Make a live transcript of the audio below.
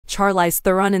Charlize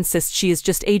Theron insists she is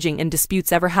just aging and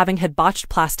disputes ever having had botched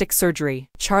plastic surgery.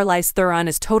 Charlize Theron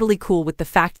is totally cool with the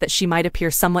fact that she might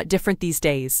appear somewhat different these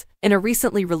days. In a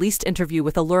recently released interview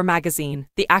with Allure magazine,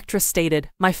 the actress stated,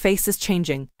 "My face is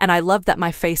changing, and I love that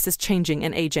my face is changing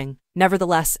and aging."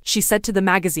 Nevertheless, she said to the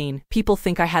magazine, "People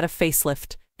think I had a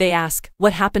facelift. They ask,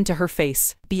 what happened to her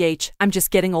face? I'm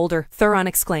just getting older," Theron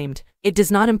exclaimed. "It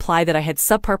does not imply that I had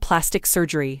subpar plastic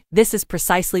surgery. This is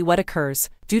precisely what occurs."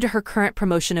 Due to her current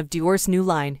promotion of Dior's new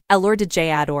line, Allure de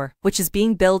J'adore, which is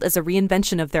being billed as a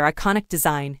reinvention of their iconic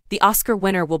design, the Oscar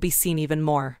winner will be seen even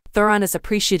more. Theron is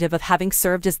appreciative of having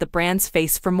served as the brand's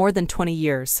face for more than 20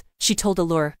 years. She told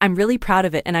Allure, "I'm really proud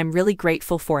of it and I'm really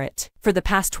grateful for it. For the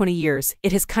past 20 years,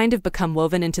 it has kind of become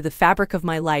woven into the fabric of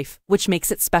my life, which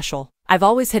makes it special. I've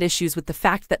always had issues with the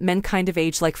fact that men kind of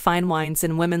age like fine wines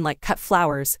and women like cut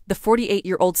flowers," the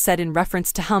 48-year-old said in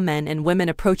reference to how men and women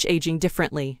approach aging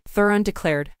differently. Theron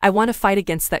declared, "I want to fight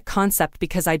against that concept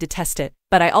because I detest it.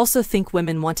 But I also think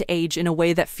women want to age in a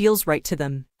way that feels right to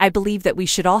them. I believe that we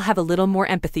should all have a little more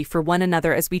empathy for one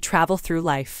another as we travel through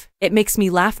life. It makes me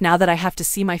laugh now that I have to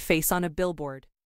see my face on a billboard."